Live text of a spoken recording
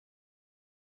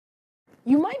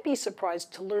You might be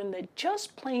surprised to learn that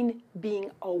just plain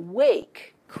being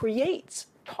awake creates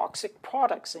toxic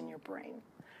products in your brain.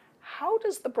 How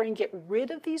does the brain get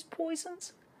rid of these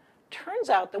poisons? Turns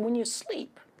out that when you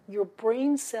sleep, your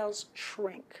brain cells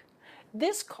shrink.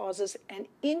 This causes an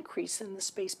increase in the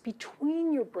space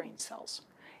between your brain cells.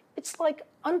 It's like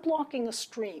unblocking a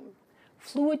stream.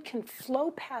 Fluid can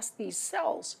flow past these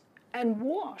cells and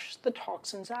wash the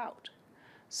toxins out.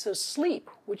 So sleep,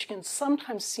 which can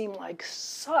sometimes seem like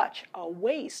such a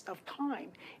waste of time,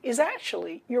 is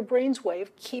actually your brain's way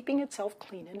of keeping itself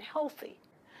clean and healthy.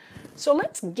 So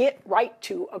let's get right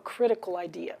to a critical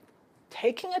idea.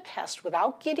 Taking a test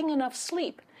without getting enough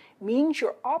sleep means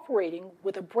you're operating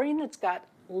with a brain that's got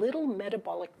little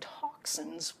metabolic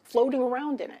toxins floating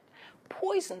around in it,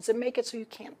 poisons that make it so you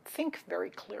can't think very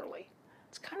clearly.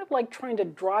 It's kind of like trying to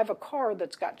drive a car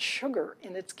that's got sugar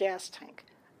in its gas tank.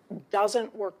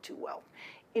 Doesn't work too well.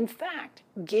 In fact,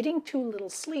 getting too little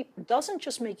sleep doesn't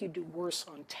just make you do worse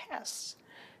on tests.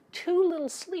 Too little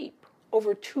sleep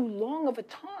over too long of a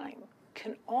time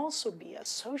can also be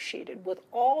associated with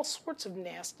all sorts of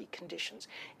nasty conditions,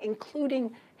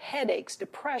 including headaches,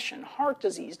 depression, heart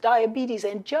disease, diabetes,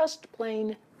 and just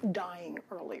plain dying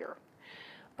earlier.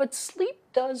 But sleep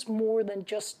does more than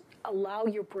just allow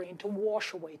your brain to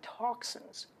wash away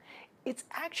toxins. It's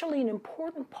actually an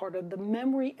important part of the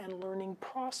memory and learning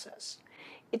process.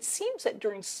 It seems that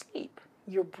during sleep,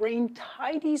 your brain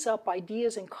tidies up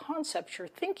ideas and concepts you're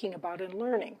thinking about and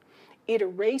learning. It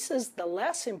erases the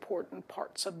less important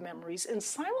parts of memories and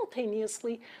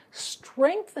simultaneously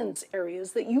strengthens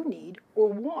areas that you need or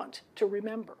want to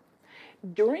remember.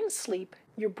 During sleep,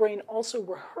 your brain also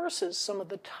rehearses some of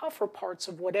the tougher parts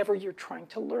of whatever you're trying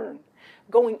to learn,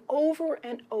 going over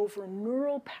and over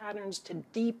neural patterns to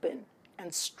deepen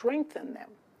and strengthen them.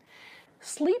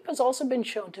 Sleep has also been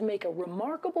shown to make a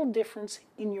remarkable difference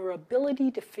in your ability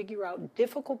to figure out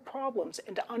difficult problems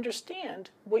and to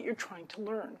understand what you're trying to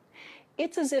learn.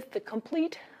 It's as if the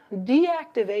complete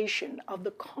deactivation of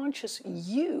the conscious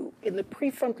you in the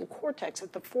prefrontal cortex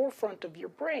at the forefront of your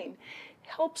brain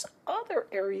helps other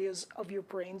areas of your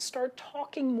brain start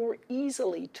talking more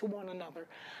easily to one another,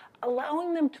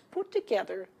 allowing them to put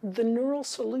together the neural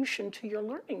solution to your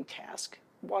learning task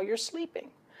while you're sleeping.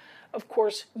 Of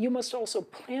course, you must also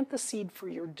plant the seed for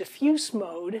your diffuse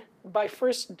mode by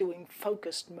first doing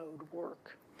focused mode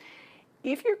work.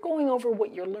 If you're going over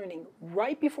what you're learning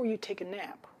right before you take a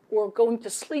nap or going to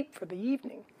sleep for the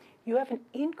evening, you have an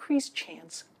increased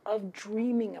chance of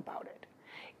dreaming about it.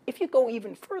 If you go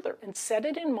even further and set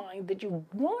it in mind that you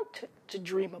want to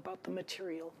dream about the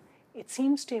material, it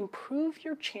seems to improve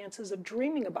your chances of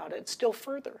dreaming about it still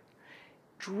further.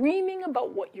 Dreaming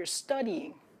about what you're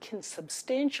studying can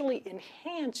substantially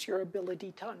enhance your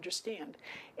ability to understand.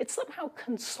 It somehow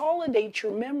consolidates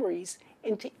your memories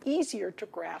into easier to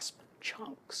grasp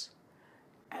chunks.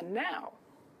 And now,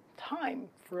 time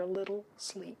for a little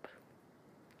sleep.